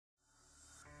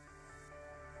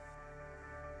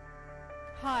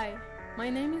Hi, my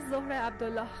name is Zohreh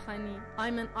Abdollahkhani.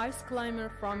 I'm an ice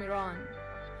climber from Iran.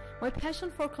 My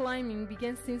passion for climbing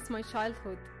began since my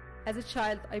childhood. As a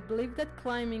child, I believed that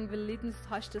climbing will lead me to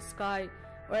touch the sky,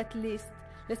 or at least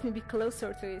let me be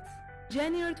closer to it.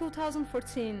 January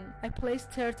 2014, I placed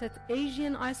third at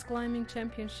Asian Ice Climbing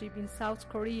Championship in South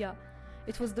Korea.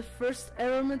 It was the first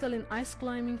ever medal in ice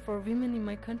climbing for women in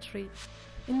my country.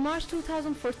 In March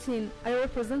 2014, I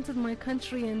represented my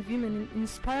country and women in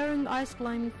inspiring ice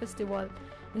climbing festival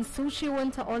in Sochi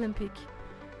Winter Olympic.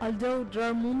 Although there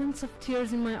are moments of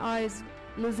tears in my eyes,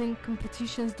 losing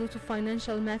competitions due to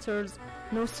financial matters,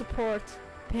 no support,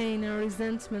 pain and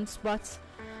resentments, but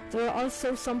there are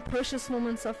also some precious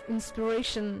moments of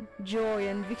inspiration, joy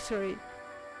and victory.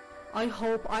 I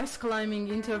hope ice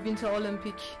climbing enter Winter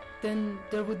Olympic. Then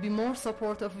there would be more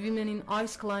support of women in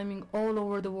ice climbing all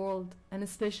over the world, and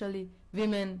especially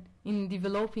women in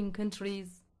developing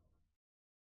countries.